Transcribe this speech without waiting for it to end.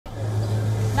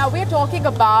Now we're talking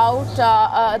about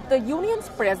the union's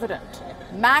president,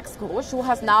 Max Ghose, who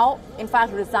has now, in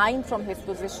fact, resigned from his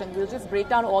position. We'll just break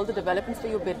down all the developments for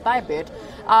you bit by bit.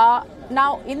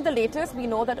 Now, in the latest, we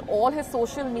know that all his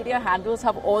social media handles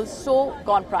have also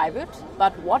gone private.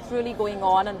 But what's really going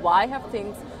on and why have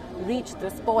things reached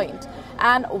this point?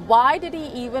 And why did he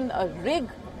even rig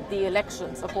the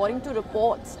elections, according to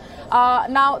reports?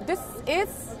 Now, this is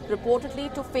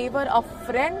reportedly to favor a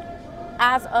friend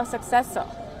as a successor.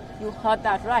 You heard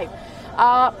that right.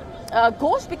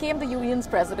 Ghose became the union's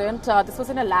president. This was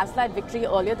in a landslide victory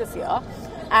earlier this year.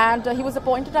 And he was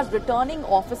appointed as returning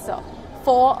officer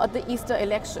for the Easter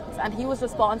elections. And he was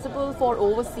responsible for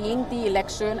overseeing the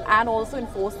election and also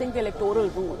enforcing the electoral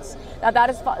rules. Now, that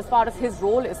is as far as his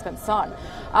role is concerned.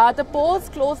 The polls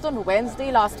closed on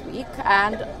Wednesday last week,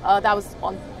 and that was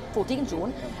on 14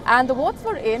 June. And the votes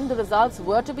were in. The results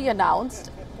were to be announced.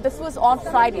 This was on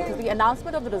Friday. So the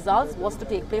announcement of the results was to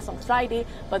take place on Friday,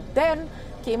 but then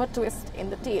came a twist in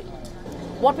the tale.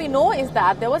 What we know is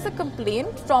that there was a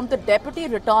complaint from the deputy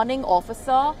returning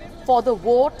officer for the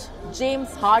vote,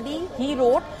 James Hardy. He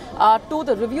wrote to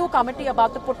the review committee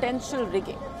about the potential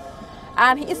rigging.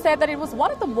 And he said that it was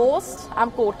one of the most, I'm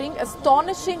quoting,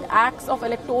 astonishing acts of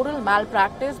electoral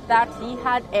malpractice that he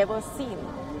had ever seen.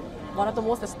 One of the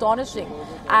most astonishing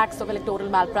acts of electoral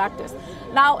malpractice.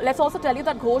 Now, let's also tell you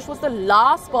that Ghose was the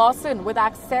last person with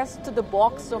access to the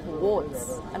box of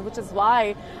votes, and which is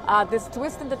why this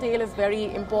twist in the tale is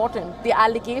very important. The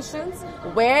allegations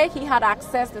where he had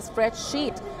accessed a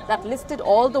spreadsheet that listed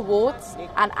all the votes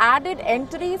and added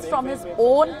entries from his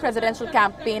own presidential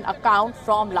campaign account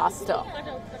from last term.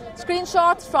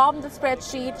 Screenshots from the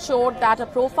spreadsheet showed that a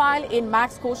profile in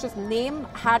Max Ghose's name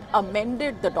had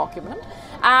amended the document,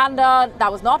 and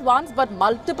that was not once but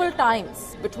multiple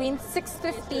times between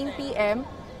 6:15 p.m.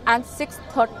 and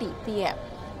 6:30 p.m.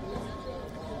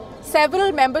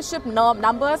 Several membership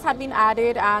numbers had been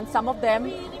added, and some of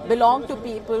them belonged to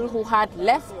people who had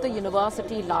left the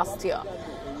university last year.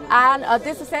 And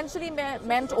this essentially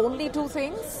meant only two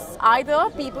things. Either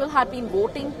people had been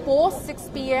voting post 6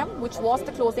 p.m., which was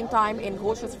the closing time in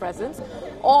Ghose's presence,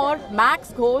 or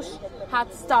Max Ghose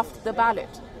had stuffed the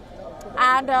ballot.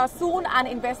 And soon an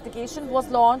investigation was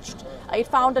launched. It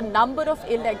found a number of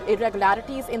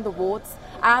irregularities in the votes,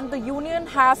 and the union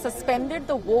has suspended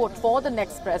the vote for the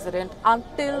next president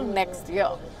until next year.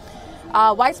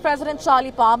 Vice President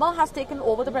Charlie Palmer has taken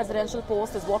over the presidential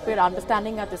post, is what we're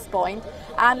understanding at this point.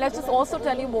 And let's just also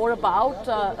tell you more about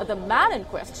the man in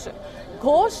question.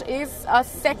 Ghose is a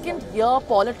second-year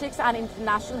politics and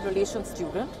international relations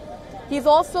student. He's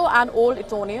also an old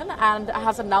Etonian and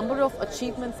has a number of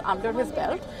achievements under his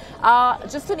belt.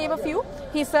 Just to name a few,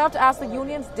 he served as the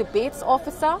union's debates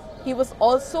officer. He was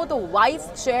also the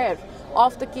vice chair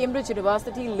of the Cambridge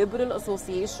University Liberal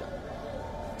Association.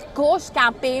 Ghose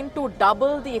campaigned to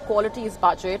double the equalities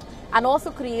budget and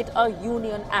also create a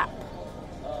union app.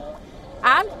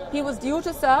 And he was due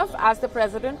to serve as the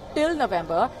president till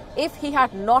November if he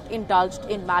had not indulged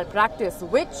in malpractice,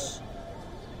 which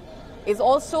is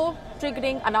also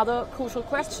triggering another crucial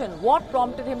question. What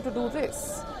prompted him to do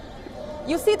this?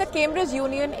 You see, the Cambridge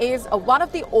Union is one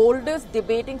of the oldest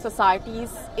debating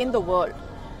societies in the world,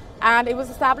 and it was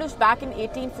established back in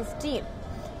 1815.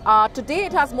 Today,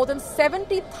 it has more than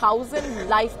 70,000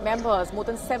 life members, more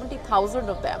than 70,000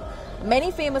 of them. Many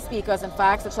famous speakers, in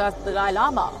fact, such as the Dalai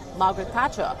Lama, Margaret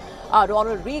Thatcher,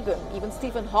 Ronald Reagan, even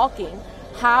Stephen Hawking,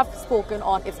 have spoken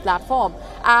on its platform.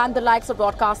 And the likes of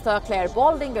broadcaster Claire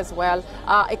Balding as well,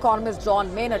 economist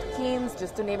John Maynard Keynes,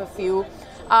 just to name a few.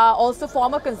 Also,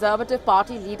 former Conservative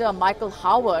Party leader Michael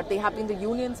Howard, they have been the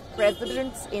union's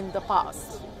presidents in the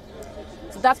past.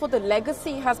 So that's what the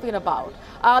legacy has been about.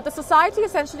 The society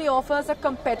essentially offers a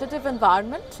competitive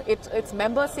environment. Its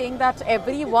members saying that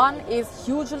everyone is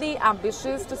hugely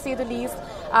ambitious, to say the least.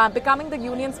 Becoming the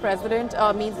union's president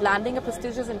means landing a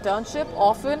prestigious internship,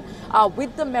 often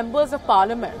with the members of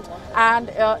parliament.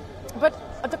 But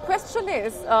the question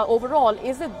is, overall,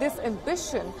 is it this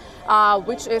ambition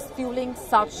which is fueling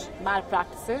such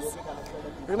malpractices?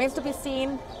 Remains to be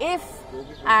seen if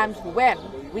and when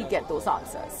we get those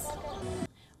answers.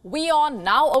 WION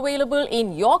now available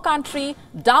in your country.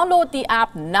 Download the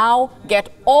app now. Get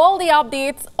all the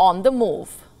updates on the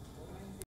move.